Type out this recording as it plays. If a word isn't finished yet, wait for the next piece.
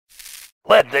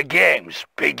Let the games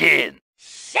begin.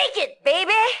 Shake it,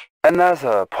 baby!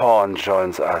 Another pawn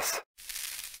joins us.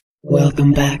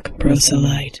 Welcome back,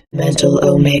 Proselyte. Mental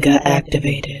Omega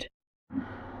activated.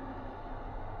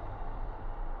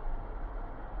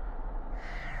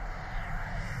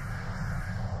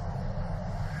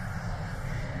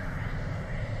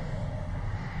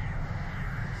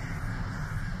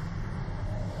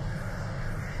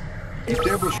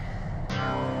 Establishing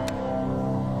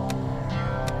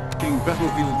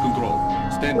battlefield control.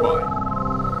 Stand by.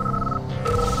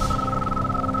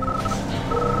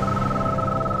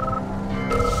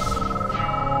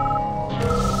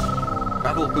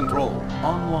 Battle control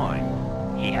online.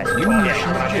 He has New mission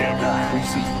objective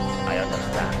received. I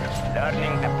understand.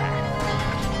 Learning the path.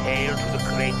 Hail to the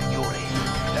great Yuri.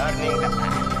 Learning the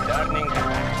path. Learning the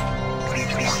path.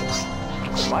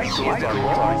 My kids are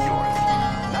all yours.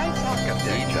 Nice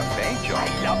architecture, thank you. I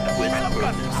love the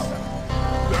whispers.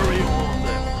 Very well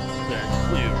then. That's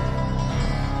clear.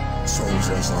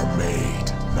 Soldiers are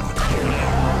made, not born.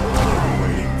 They're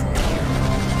waiting for you.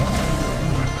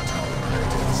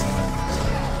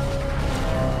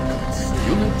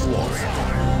 Unit lost.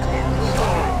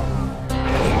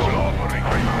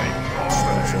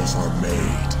 Soldiers are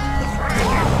made, not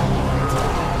born.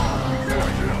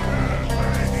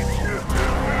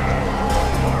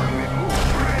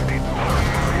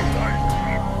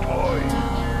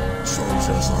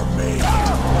 Soldiers are made.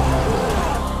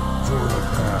 For the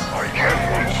path. I can't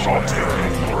consult you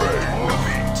and pray the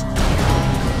meat.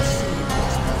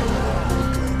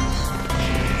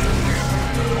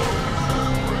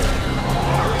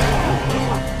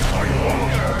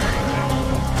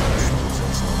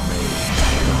 Soldiers are made.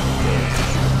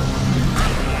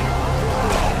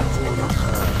 For the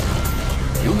path.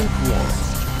 Unit lost.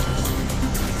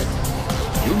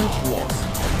 Unit lost.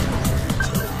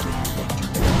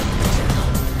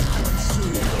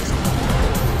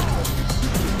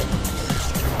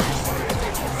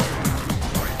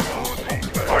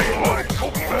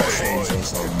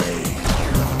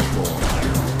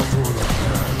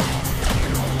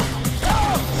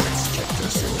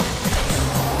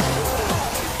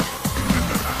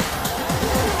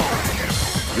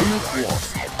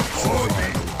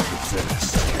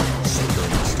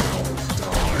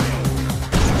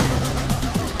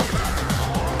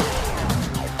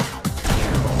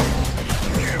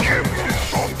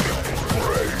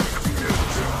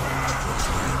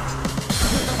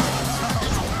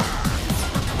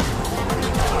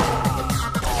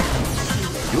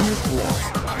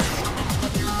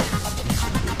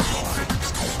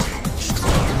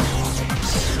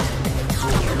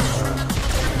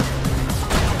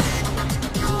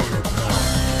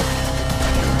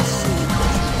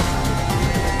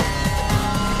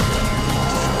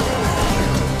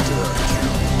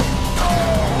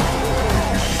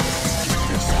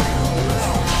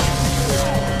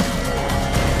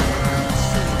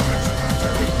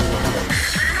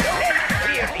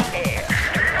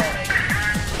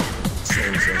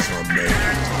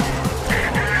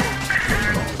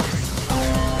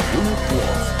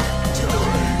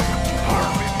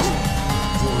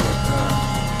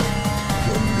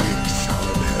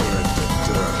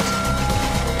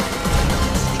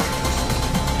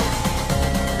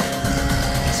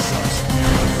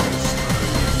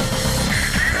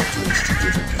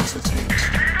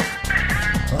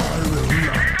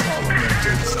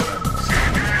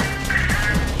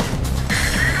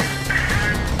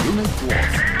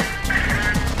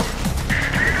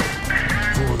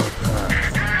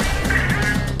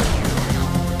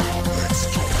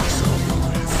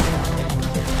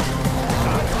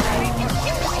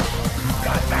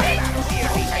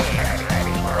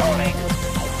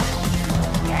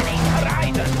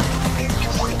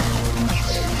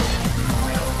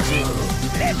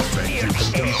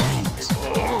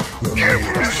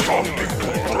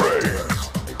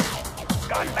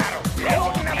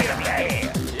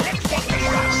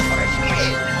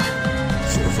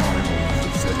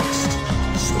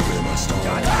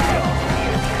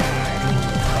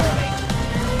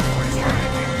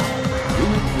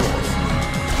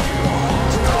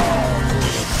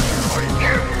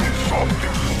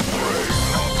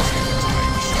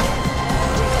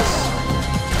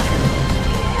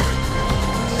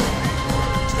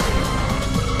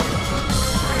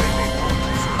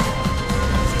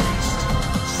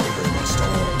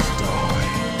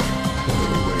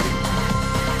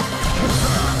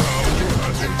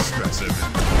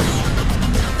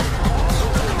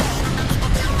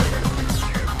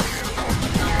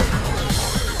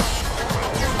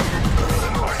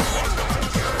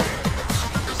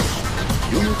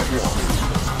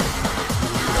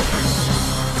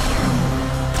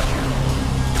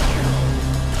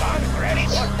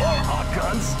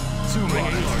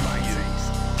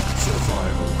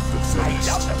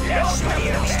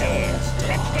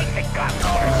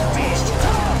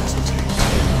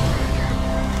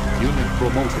 Unit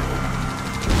promoted.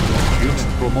 Unit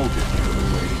promoted.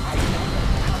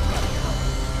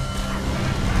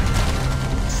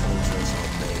 Soldiers are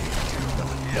made,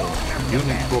 not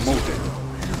Unit promoted.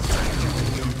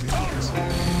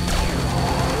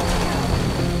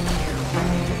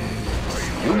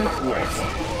 Unit lost.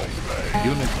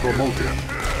 Unit promoted.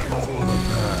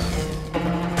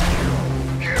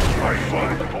 I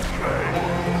fight to play.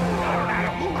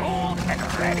 Cool and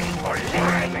ready for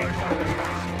living.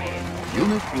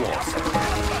 Unit lost.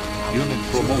 Unit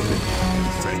promoted.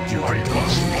 Thank you. I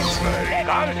must play.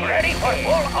 Guns ready for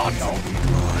full auto.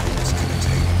 Minds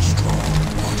contain strong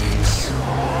bodies.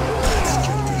 Let's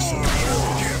get this over.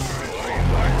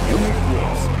 Unit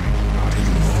lost.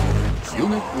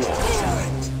 Unit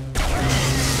lost.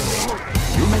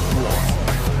 Unit lost.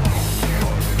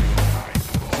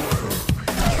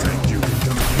 Thank you,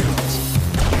 Tiberians.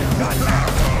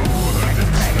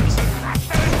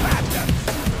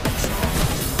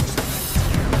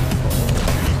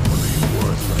 Equally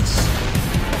worthless.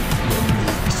 The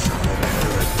meek shall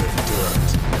inherit the dirt.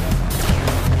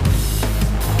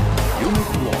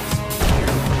 Unit lost.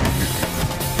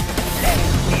 Let's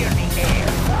clear the air.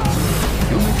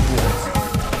 Unit lost.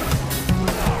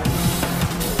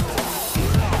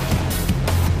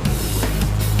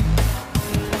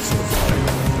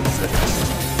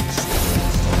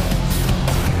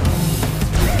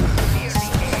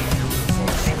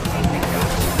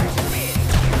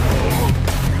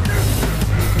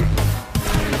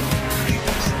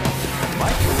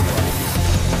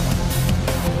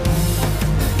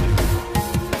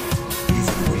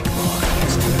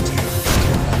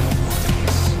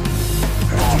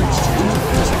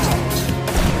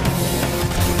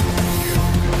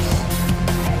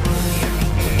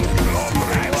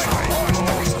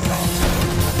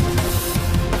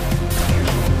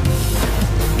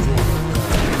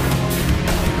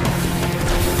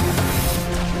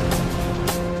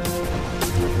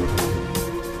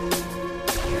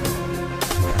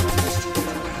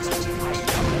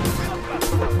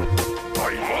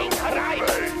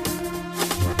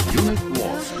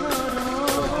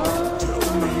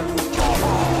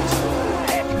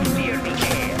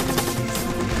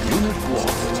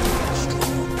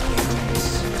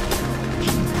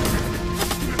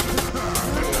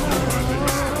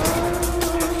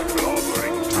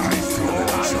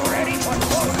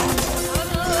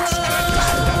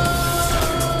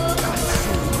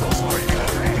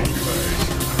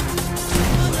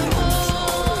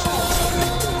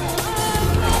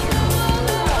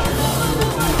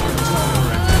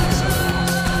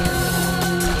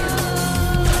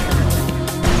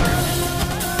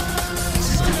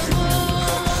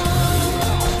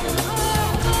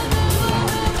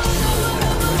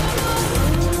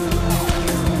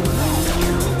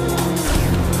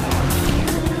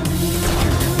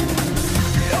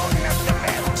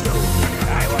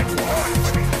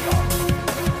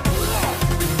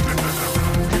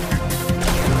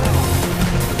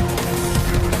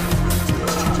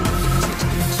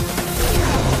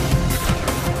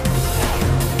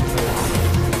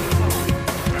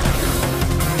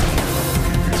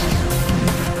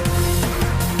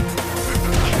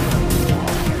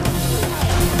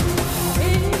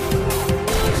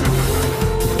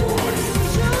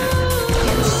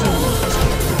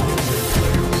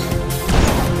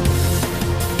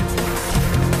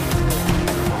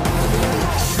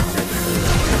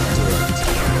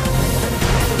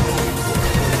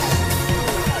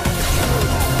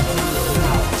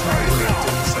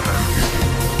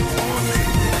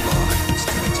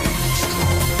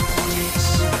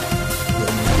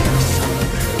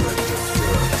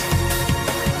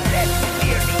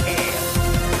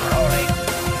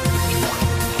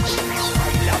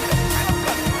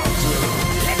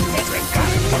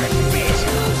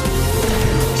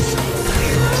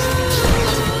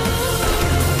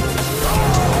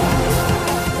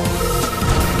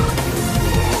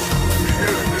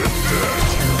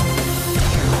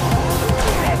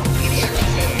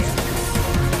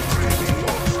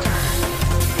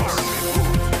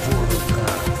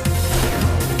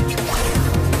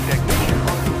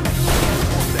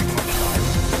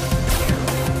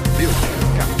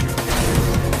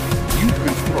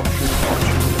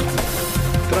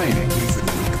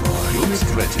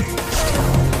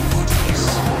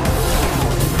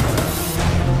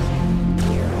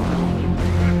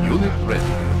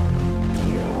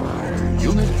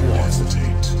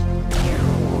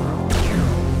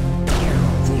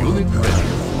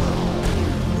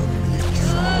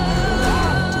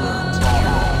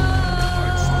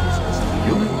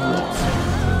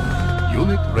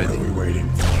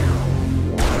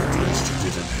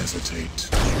 hesitate.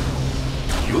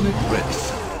 Unit ready.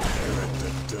 Inherit the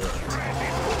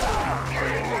dirt.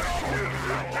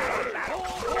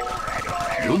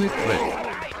 Unit ready.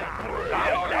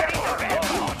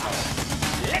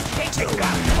 Let's take the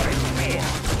gun for its spear.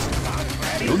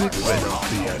 Unit ready.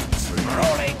 The end for you.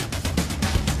 Rolling.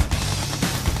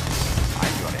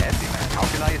 I'm your handyman. How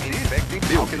can I assist? Inspecting.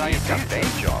 How can I assist? Day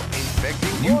job.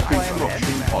 Inspecting. New I am construction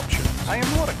handyman. options. I am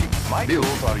working. My Build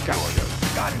tools are yours. capture.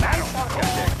 Gun barrel. Cool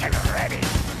and ready.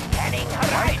 Scanning My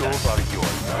horizon. tools are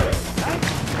yours.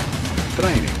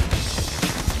 Training.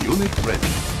 Unit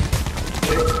ready.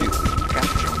 Tech building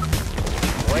capture.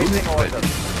 Unit ready.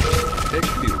 Tech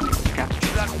building capture.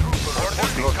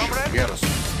 Structure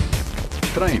garrison.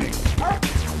 Training.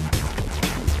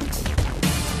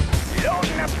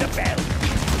 Loading up the belt.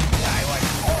 I was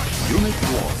forced. Unit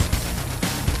lost.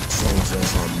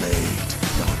 Soldiers are made,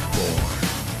 not born.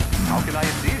 How can I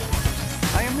assist?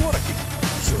 I am working.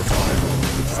 Survival of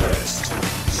the fittest.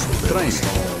 So they Training. must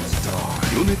all die.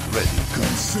 Unit ready.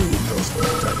 Consume those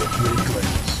pathetic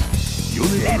weaklings.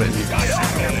 Unit ready.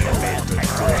 Inherit the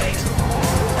dirt.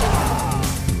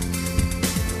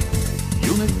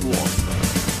 Unit lost.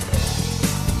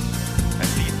 At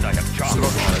least I have charged.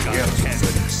 Survival of the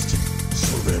fittest.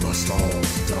 So they must all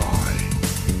die.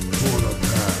 For the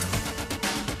path.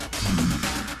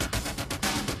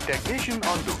 Technician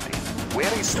on duty.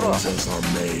 Wearing trouble. Soldiers are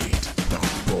made, not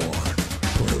born.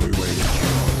 What are we waiting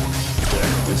for?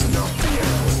 Death is not the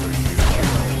end for you.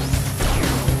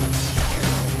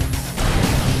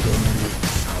 The meek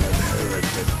shall inherit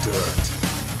the dirt.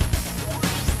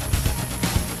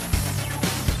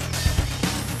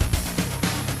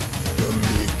 The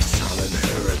meek shall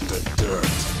inherit the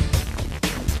dirt.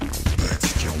 Let's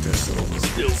get this over with.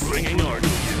 Still bringing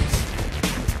arguments.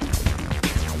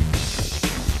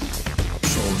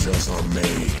 Soldiers are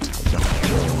made, not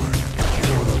born.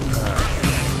 For the path.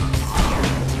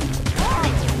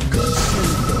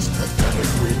 Consume those pathetic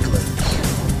weaklings.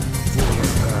 For the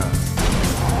path.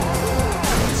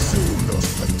 Consume those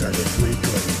pathetic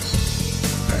weaklings.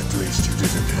 At least you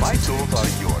didn't My hesitate. tools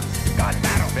are yours. Gun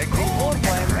barrel. Cool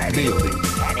and ready. Building.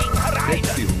 Scanning Tech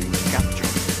horizon. building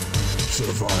capture.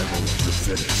 Survival of the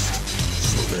fittest.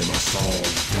 So they must all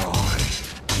die.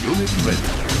 Unit ready.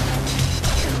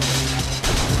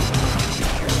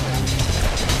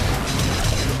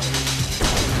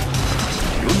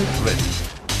 Unit ready.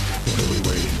 What are we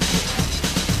waiting for?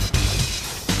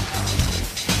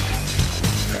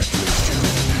 At least you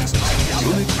didn't hesitate.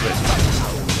 Unit ready.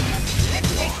 Let's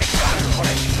take the gun for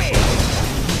its spear.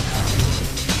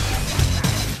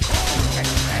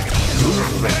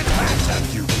 Unit ready.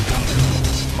 You can come in.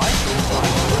 My tools are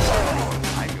yours.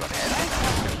 I'm your handyman.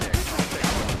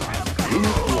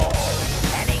 Unit lost.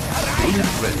 Scanning horizon.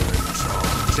 Unit ready.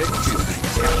 Tech building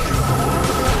capture.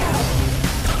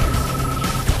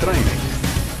 Training.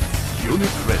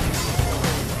 Unit ready.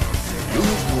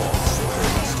 Unit lost.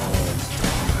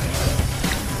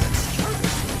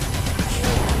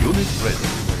 Unit ready.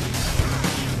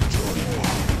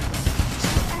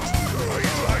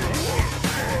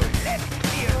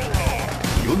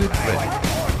 Unit ready.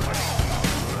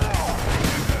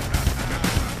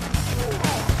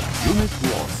 Unit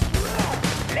lost.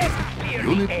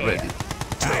 Unit ready.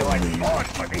 I was born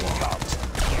for this job.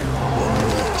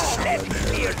 Shall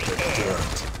inherit the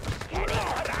dirt. Scanning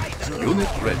horizon.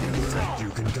 Unit ready. You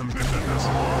can compete.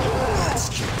 Let's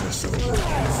keep this over with.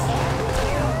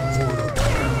 For the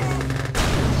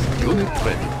path. Unit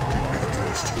ready. At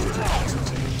least you didn't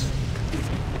hesitate.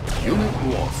 Unit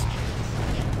lost.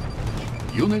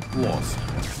 Unit lost.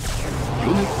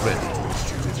 Unit ready. At least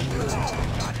you didn't hesitate.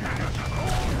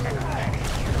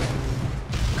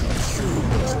 Consume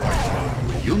those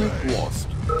pathetic. Unit lost.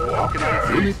 How can I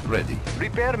assist? Unit ready.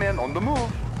 Repairman on the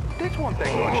move. This won't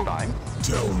take much time.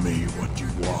 Tell me what you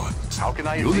want. How can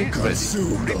I Unit assist? ready.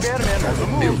 Consume those Repairman on the pathetic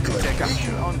move. weaklings.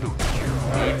 Technician on duty.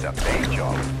 It's a paid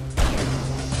job.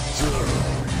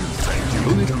 You think you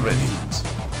Unit can ready.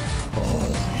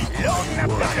 all equally Loading up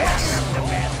the worthless? belt.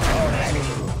 Already.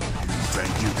 You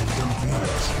think you can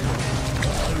compete?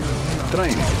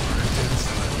 Training.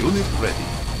 Unit ready.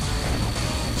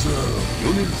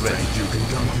 Unit ready. You can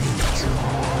compete.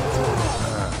 For the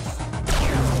path.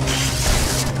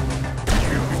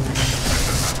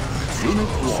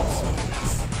 Unit lost.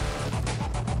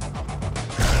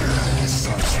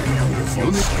 Such beautiful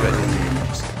Unit ready.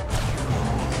 screams.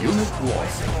 Unit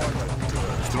lost.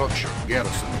 Structure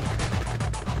garrison.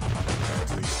 At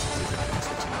least you didn't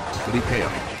hesitate.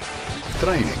 Repairing.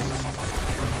 Training.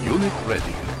 Unit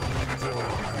ready.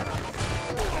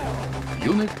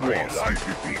 Unit lost.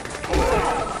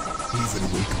 Even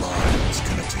weak minds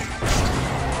can attain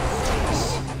strength.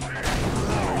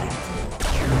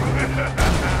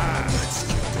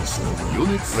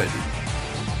 Unit ready.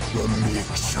 The meek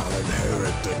shall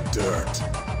inherit the dirt.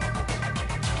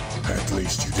 At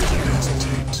least you didn't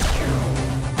hesitate.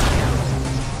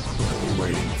 What are we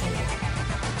waiting for?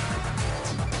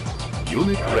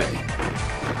 Unit ready.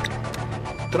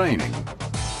 Training.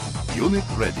 Unit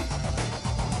ready.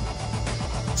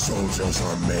 Soldiers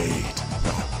are made,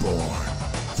 not born.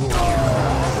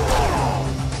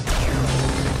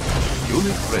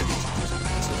 Unit ready.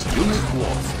 Unit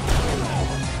lost.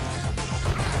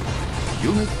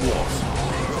 Unit lost.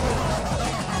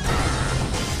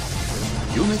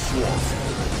 Unit lost.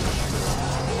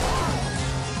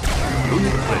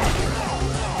 Unit ready.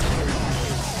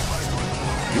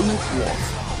 Unit lost.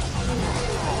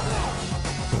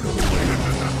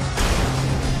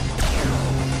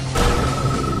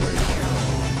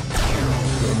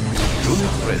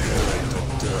 Unit ready.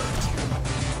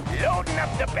 Loading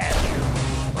up the bed.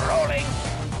 Rolling.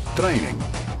 Training.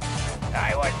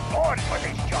 I was born for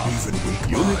this job. Even weak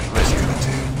Unit minds ready.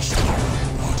 contain strong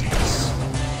bodies.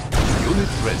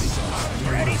 Unit ready.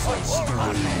 Ready for war.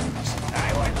 I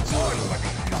was born for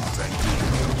this job.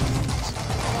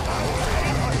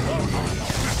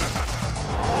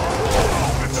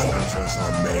 Soldiers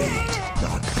are made,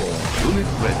 not born. Unit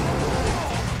ready.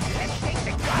 Let's take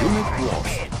the gun Unit for a lost.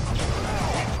 spin.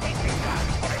 Let's take the gun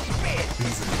for a spin.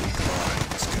 Even weak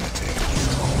minds contain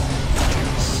strong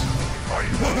bodies.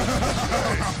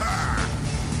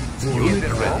 Unit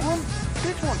ready. Problem?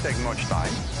 This won't take much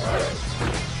time.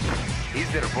 Is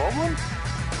there a problem?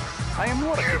 I am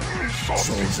working.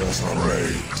 Soldiers are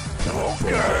made, not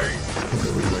born. What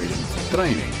are we waiting for?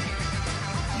 Training.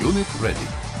 Unit ready.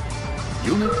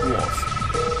 Unit lost.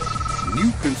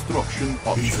 New construction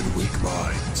option. Even weak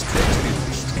minds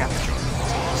contain strong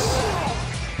bodies.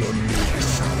 The meek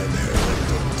shall inherit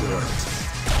the dirt.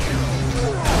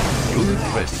 Unit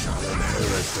ready. Shall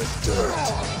inherit the dirt.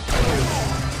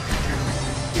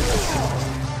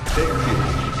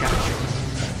 Capture.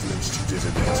 At least you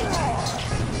didn't hesitate.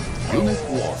 Unit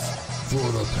lost. For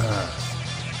the path.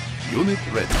 Unit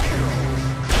ready.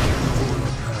 For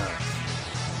the path.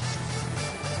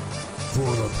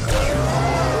 For the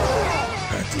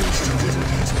path. At least you didn't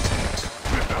hesitate.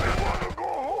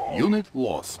 Unit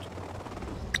lost.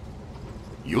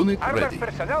 Unit ready.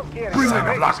 Bring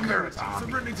the black merit.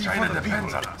 China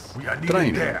depends on us. We are needed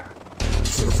Training. there.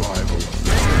 Survival of the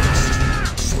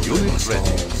fittest. So they Unit must ready.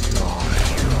 all die.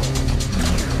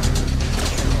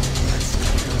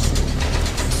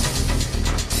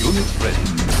 Unit ready.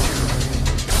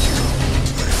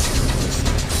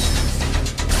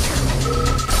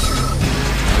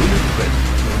 Unit ready.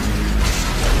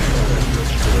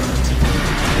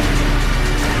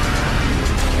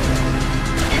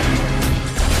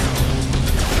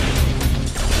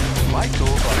 My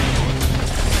tools are yours.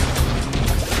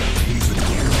 Even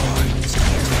weak minds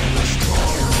contain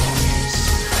strong bodies.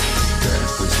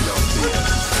 Death is not the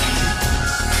end.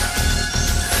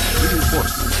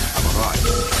 Reinforcements have arrived.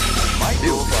 My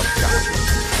building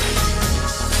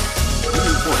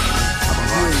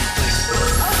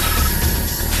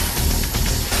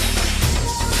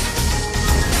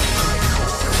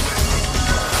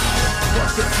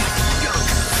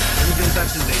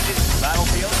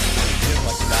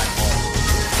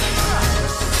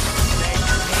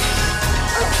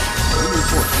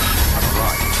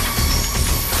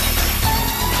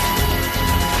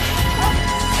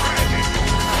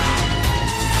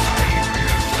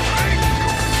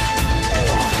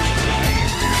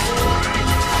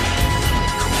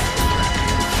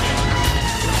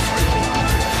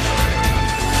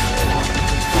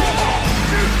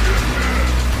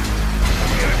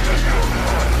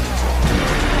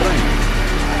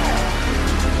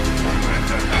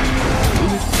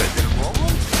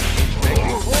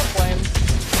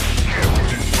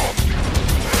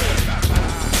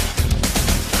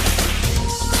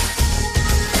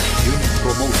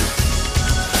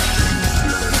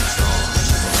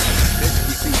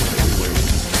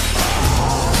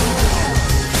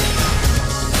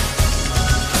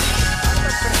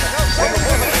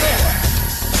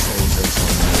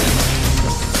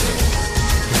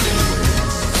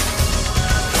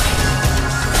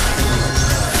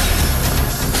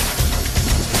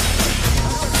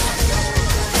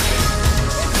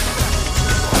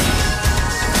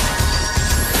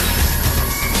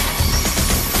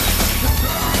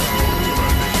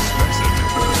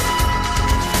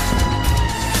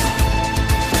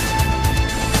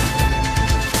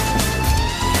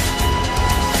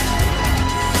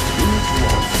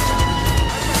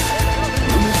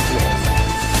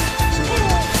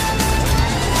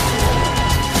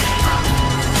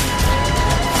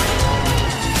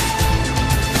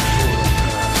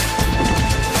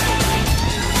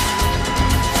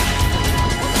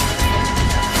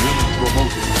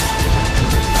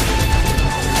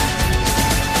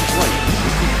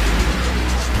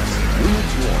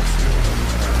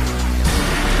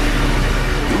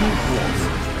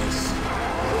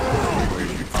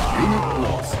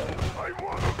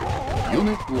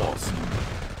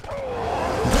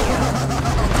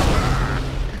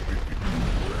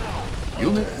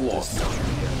Unit lost.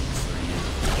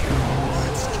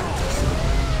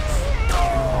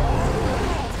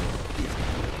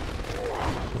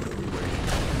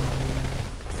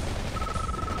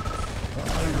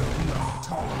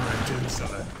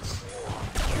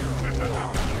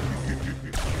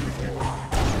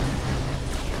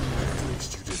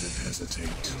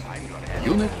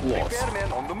 Unit lost.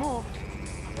 Tiberian on the move.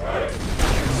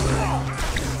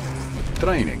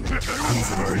 Training.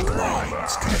 Infantry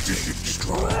lines continuing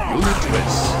strong. Unit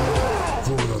ready.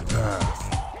 For the path.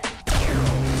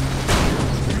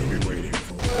 What are we waiting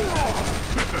for?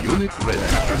 Unit ready.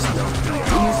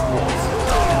 Unit lost.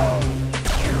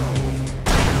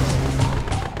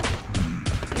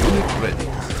 Unit ready.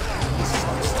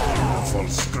 Awful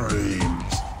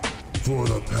screams. For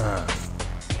the path.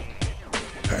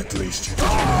 At least you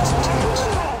didn't hesitate.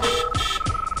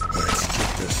 Let's get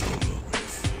this over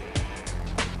with.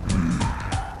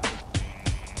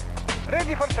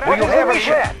 Ready for travel. We have a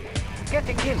plan.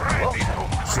 Getting in. Survival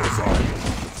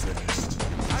finished.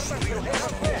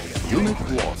 Unit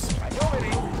lost.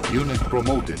 Unit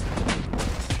promoted.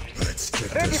 Let's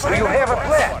get Ready this for you have a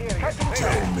plan.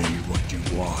 Tell me what you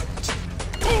want.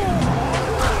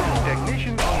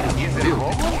 Technician is there a Building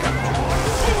problem? captured.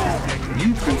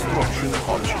 New construction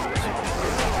options.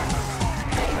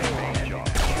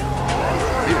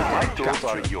 My Building tools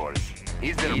are captured. yours.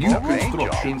 Is there a New problem?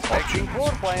 construction Inspecting options.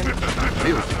 floor plan.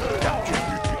 Building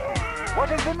captured. What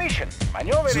is the mission?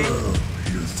 Maneuvering. So,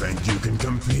 you think you can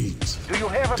compete? Do you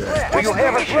have a Death plan? Do you is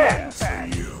have a not plan?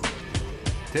 for you.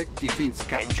 Tech defense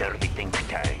captured. Enter the think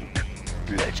tank.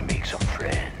 Let's make some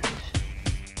friends.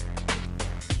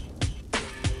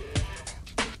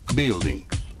 Building.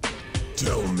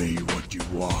 Tell me what you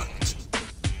want.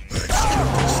 Let's get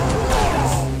this over with.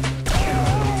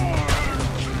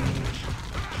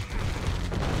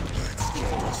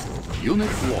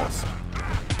 Unit lost.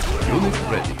 Unit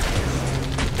ready.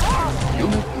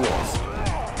 Unit lost.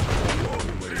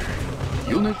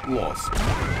 Unit lost.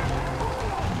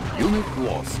 Unit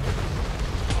lost.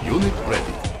 Unit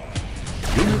ready.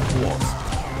 Unit lost.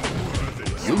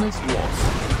 Unit lost.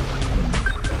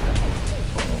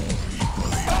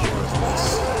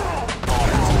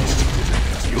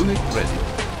 Unit ready.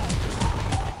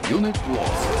 Unit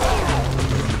lost.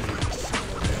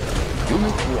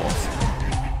 Unit lost.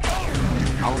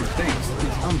 Our base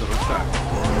is under attack.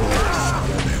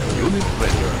 Unit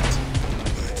ready.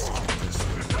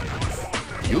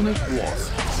 Unit lost.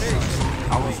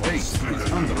 Our base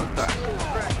is under attack.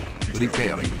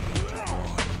 Repairing.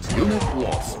 Unit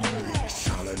lost.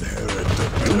 Shall inherit the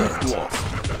Unit dirt. lost.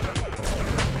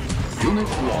 Unit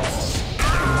lost.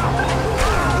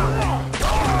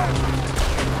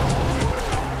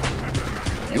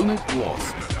 Unit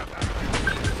lost.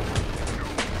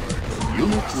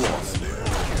 Unit lost.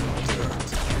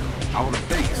 Our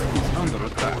base is under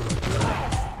attack.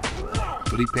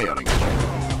 Repairing.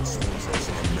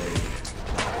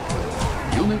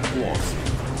 Unit lost.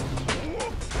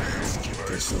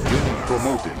 Unit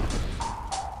promoted.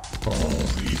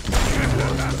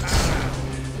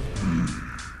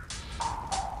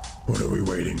 What are we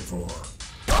waiting for?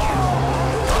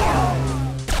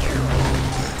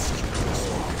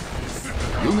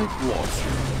 Unit lost.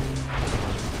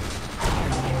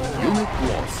 Unit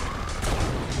lost.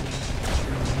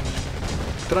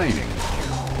 Training.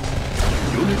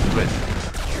 Unit ready.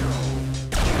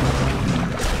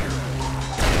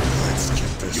 Let's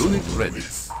get this Unit over ready.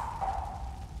 with.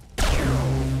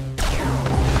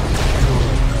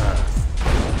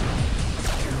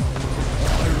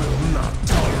 I will not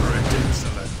tolerate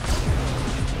insolence.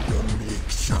 The meek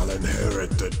shall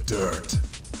inherit the dirt.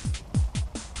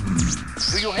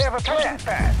 Do you have a plan?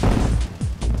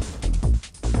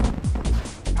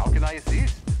 How can I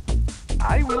assist?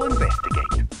 I will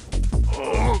investigate.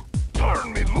 Oh,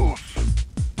 turn me loose.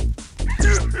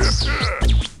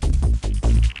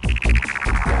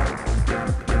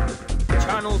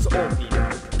 Channels open.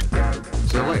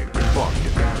 Select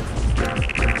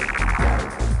target.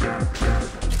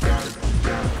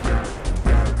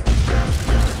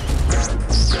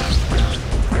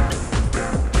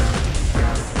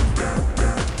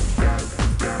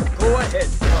 Go ahead.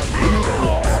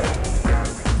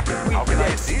 How can I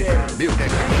assist? Building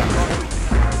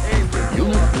captured.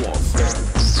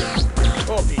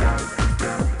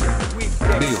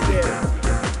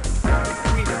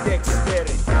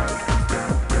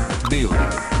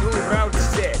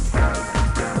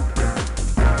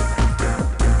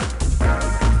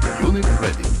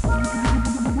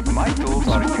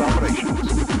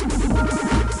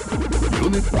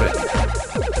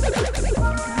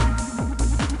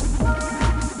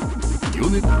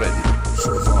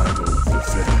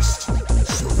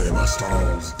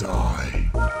 stalls die.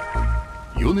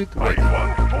 Unit ready. I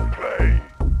want to play.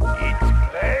 It's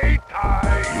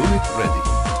playtime. Unit ready.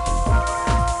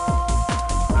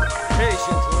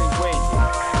 Patiently waiting.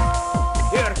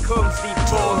 Here comes the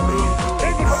ballroom.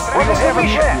 Ready for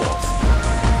transformation.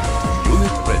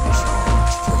 Unit ready.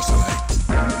 Charge, proselyte.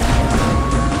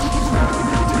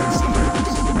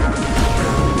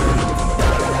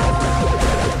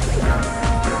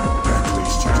 At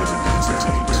least you didn't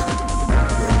hesitate.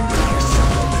 The meek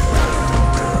shall inherit the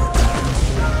dirt.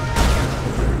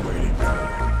 What are you waiting for?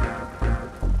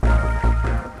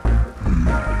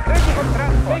 Ready for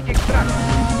transport extraction.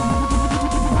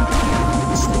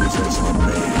 Soldiers are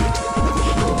made. The meek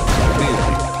shall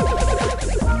inherit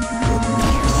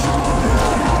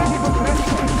the dirt.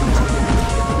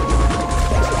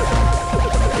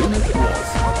 Unit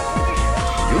lost.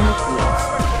 Unit lost.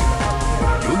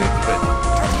 Unit ready.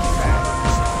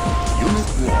 Unit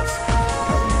lost.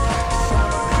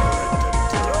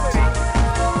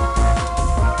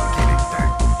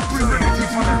 We're ready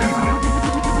for the demo.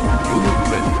 Unit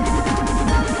ready.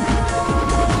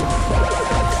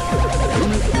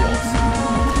 Unit lost.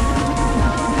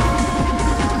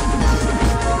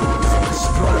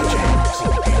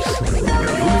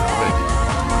 Unit ready.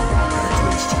 At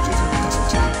least you didn't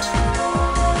hesitate.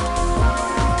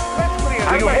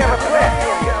 Do you have a plan?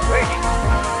 Ready.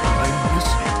 I'm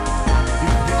listening.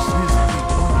 If this is the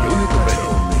Unit ready.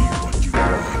 Tell me what you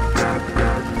want.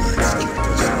 Let's get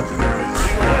this over with.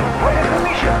 What is the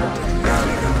mission?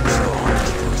 Charge,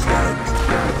 proselyte.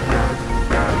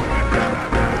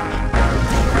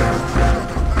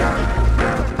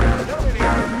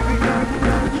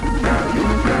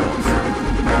 Unit lost.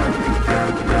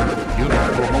 Unit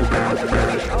promoted. Unit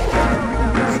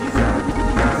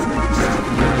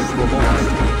promoted.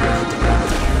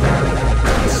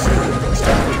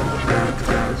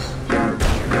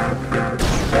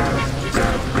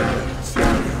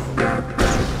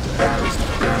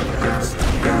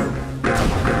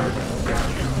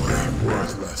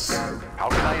 Worthless. How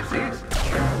can I assist?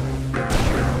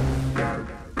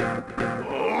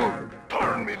 Oh,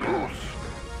 turn me loose.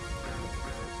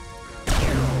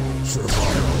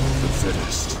 Survival of the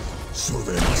fittest. So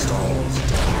they must all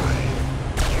die.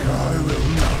 I will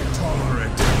not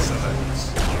tolerate insolence.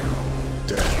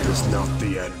 Death is not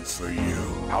the end for you.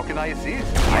 How can I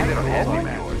assist? I'm a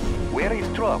handyman. Where is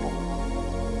trouble?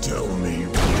 Tell me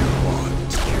what you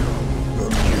want. The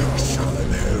meek shall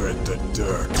inherit the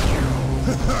dirt.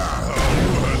 A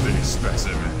worthy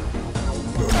specimen.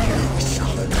 The meek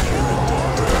shall inherit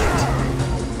the dirt.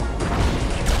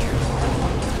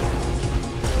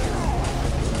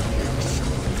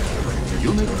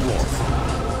 Unit lost.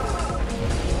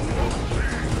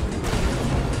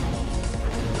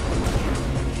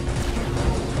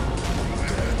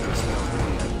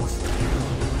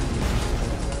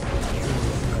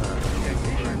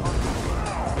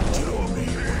 Tell me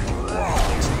what you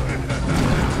want. That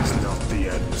is not the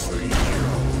end for you.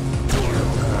 For the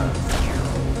path.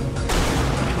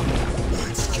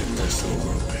 Let's get this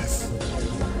over with.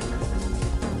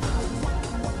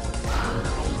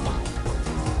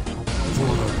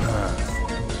 For the path.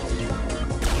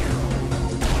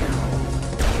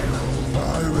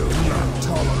 I will not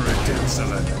tolerate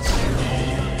insolence.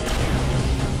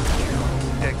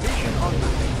 Technician on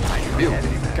duty. I'm a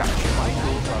Building handyman. captured. My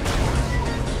tools are yours.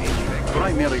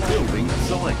 Primary building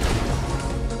selected.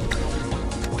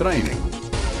 Training.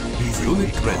 Even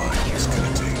Unit weak ready. minds can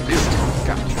attain Building strong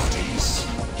captured. bodies.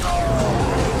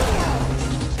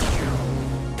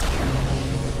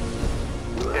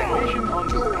 Technician on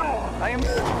duty. I am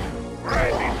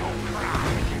ready to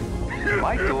crack.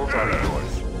 My tools are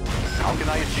yours. How can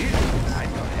I assist?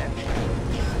 I'm your handyman.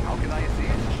 How can I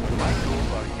assist? My tools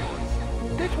are yours.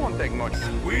 This won't take much.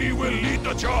 We will lead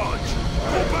the charge.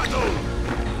 For battle.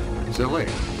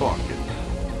 Select target.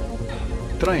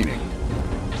 Training.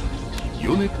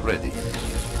 Unit ready.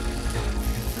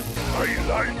 I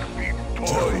like big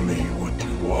Tell toys. me what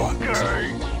you want. Okay.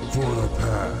 For the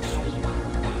path.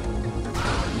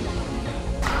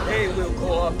 They will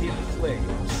go up in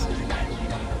flames.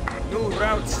 New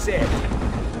route set.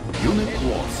 Unit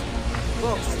lost.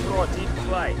 Foxtrot in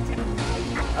flight.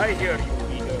 I hear you,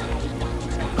 Eagle.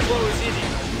 Close it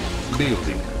in.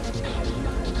 Building.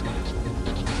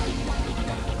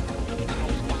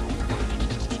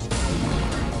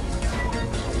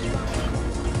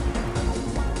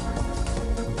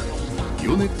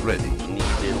 Unit ready. Need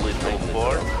a little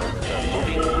force.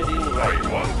 Moving within I right.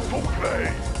 want to play.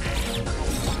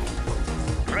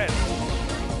 Ready.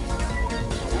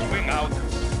 Moving out.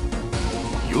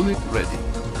 Unit ready.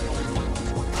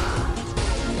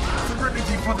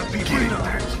 Serenity for the people.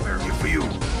 If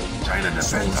China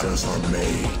defends Soldiers are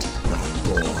made, not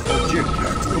born.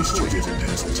 At least you didn't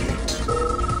hesitate.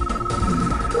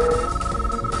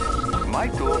 My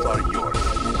tools are yours.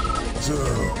 So,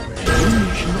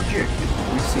 Mission objective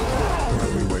received. what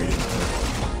are we waiting for?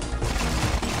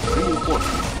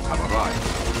 Reinforcements have arrived.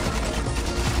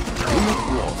 Unit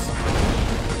lost.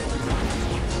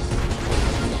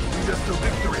 Lead us to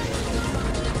victory.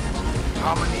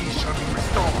 Harmony shall be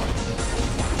restored.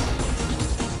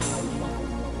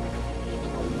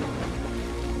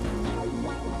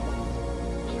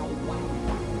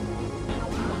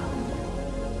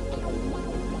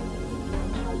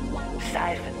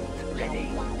 Siphons ready.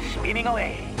 Spinning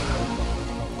away.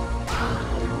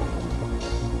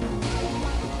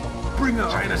 Bring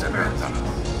up China's advance on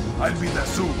us. I'll be there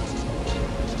soon.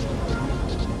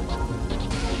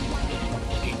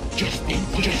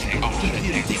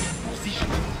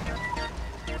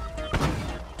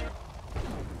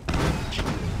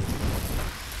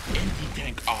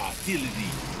 Anti-tank artillery.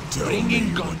 Tell Bringing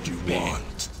me gun what to you bear.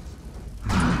 want.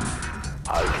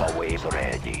 Alpha wave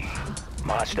ready.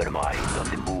 Mastermind on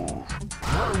the move.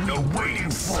 What are we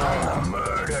waiting for?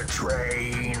 Murder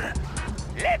train.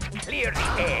 Let's clear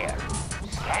the air.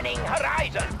 Scanning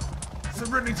horizon.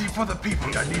 Serenity for the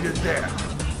people I needed there.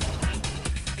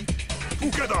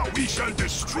 Together we shall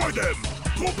destroy them!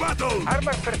 To battle!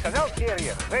 Armored personnel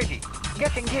carrier ready.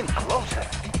 Getting in closer.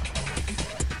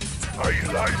 I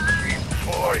like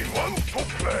people I want to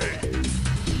play!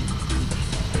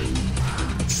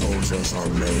 Soldiers are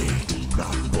made,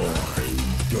 not born.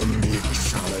 The meek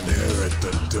shall inherit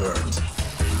the dirt.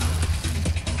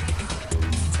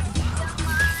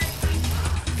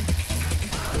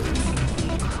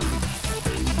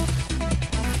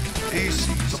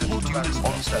 AC support units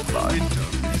on standby. Winter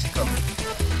is coming.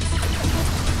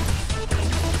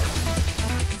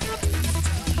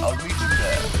 I'll meet you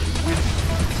there. Winter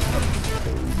is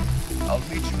coming. I'll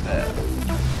meet you there.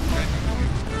 Can you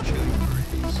feel the chilly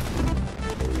breeze?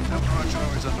 Temperature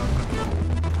is under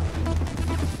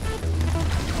control.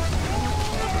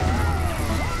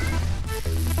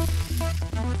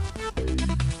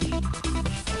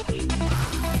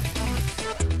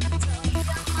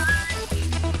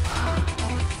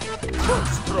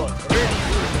 Foxtrot, ready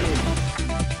to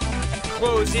engage.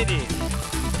 Close it in.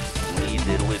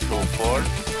 Needed whistle for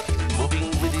moving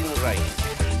within range.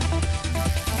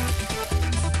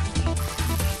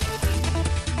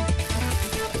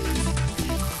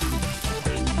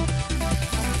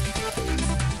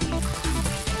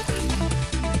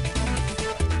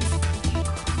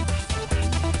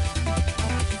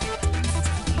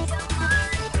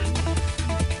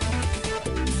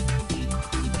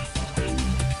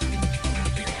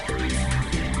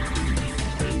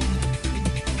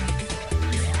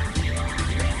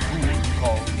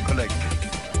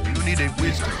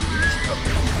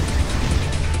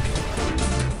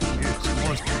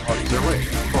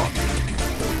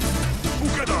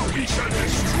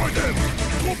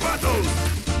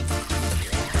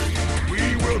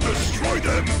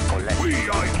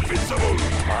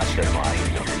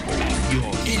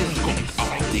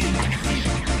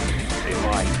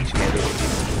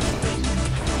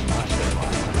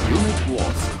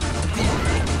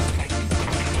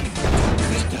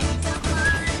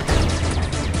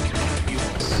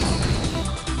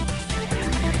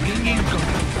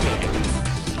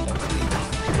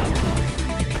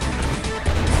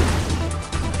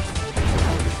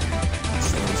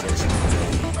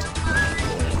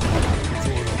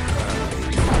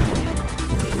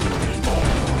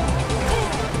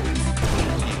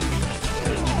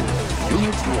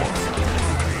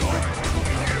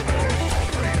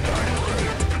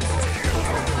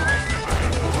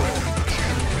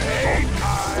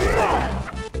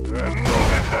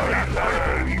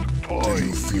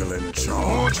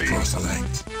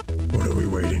 What are we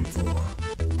waiting for?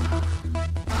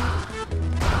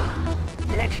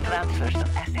 Let's transfer some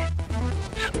assets.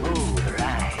 Smooth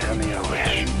ride. Tell me your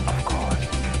wish, of course.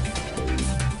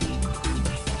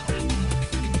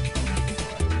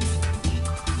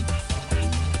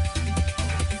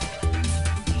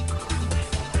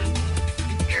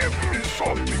 Give me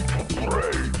something to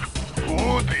break.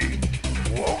 Goody.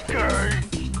 Okay.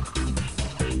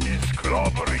 It's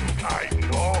clobbering time,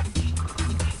 no?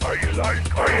 I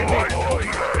like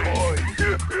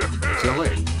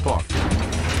Select box.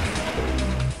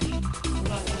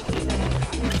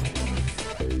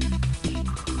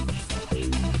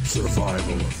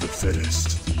 Survival of the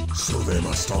fittest. So they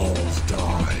must all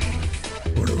die.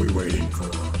 What are we waiting for?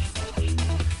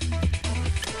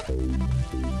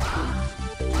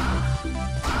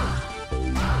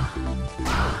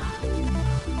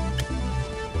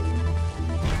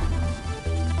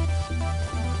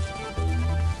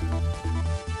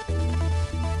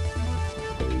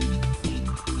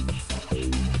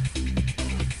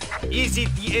 Is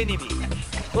it the enemy?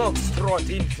 Foxtrot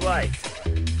in flight.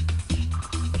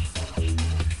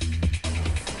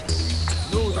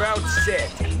 New route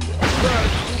set. Burn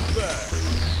to burn.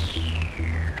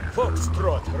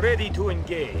 Foxtrot ready to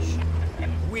engage.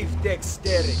 With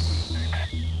dexterity.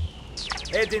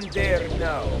 Heading there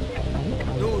now.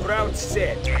 New route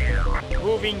set.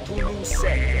 Moving to new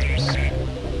sector.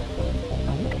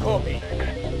 Copy.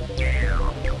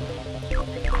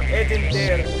 Heading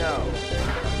there now.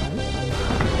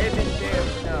 Heading there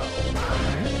now.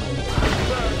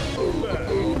 Burn,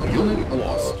 burn. Unit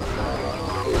lost.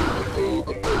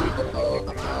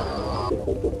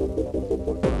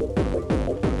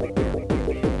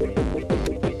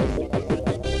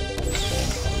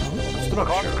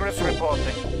 Conscript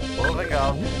reporting. Moving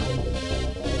out.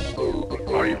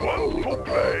 I want to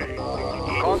play.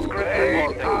 Conscript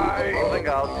reporting. Moving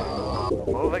out.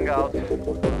 Moving out.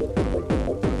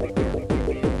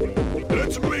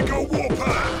 Let's make a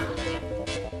warpath!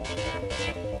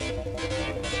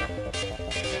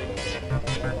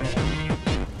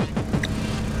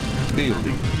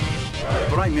 Building.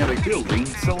 Primary building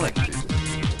selected.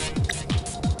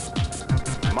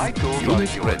 My tools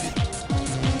Unit are ready.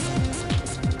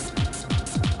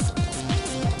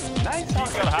 Nice.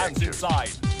 Keep your hands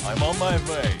inside. I'm on my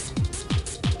way.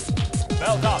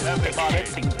 Belt up, everybody.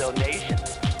 Accepting donation.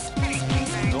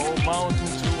 No mountain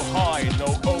too high, no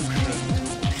ocean.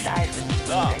 Silence.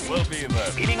 That will be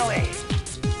there. Speeding away.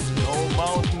 No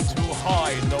mountain too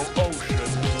high, no ocean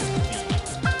too deep.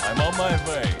 I'm on my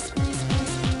way.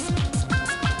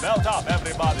 Belt up,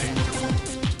 everybody.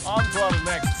 On to our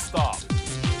next stop.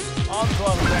 On to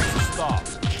our next stop.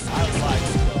 I'll light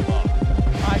them up.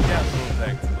 I can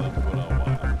protect them for a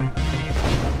while.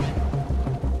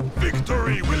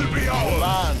 Victory will be ours!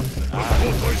 Land The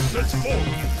and Protoss sets forth!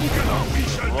 Together we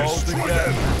shall roll destroy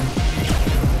together. them!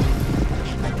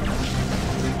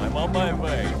 I'm on my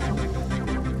way.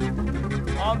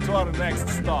 On to our next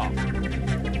stop.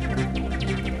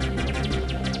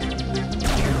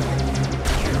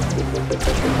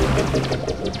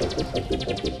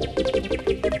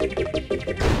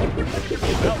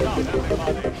 Belt up,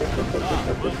 everybody. Ah,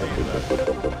 we'll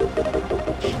be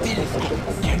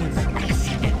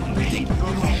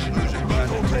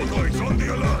Battle Protoss on the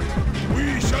alert! We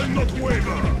shall not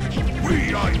waver!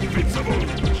 We are invincible!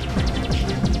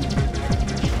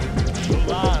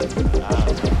 land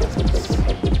and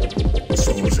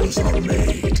Soldiers are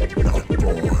made, not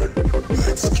born.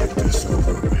 Let's get this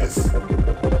over with.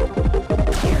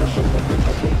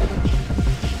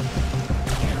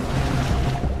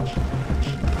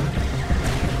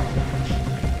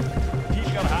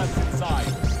 keep your hands inside.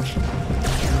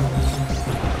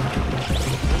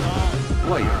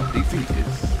 Player defeated.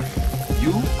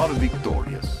 You are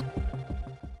victorious.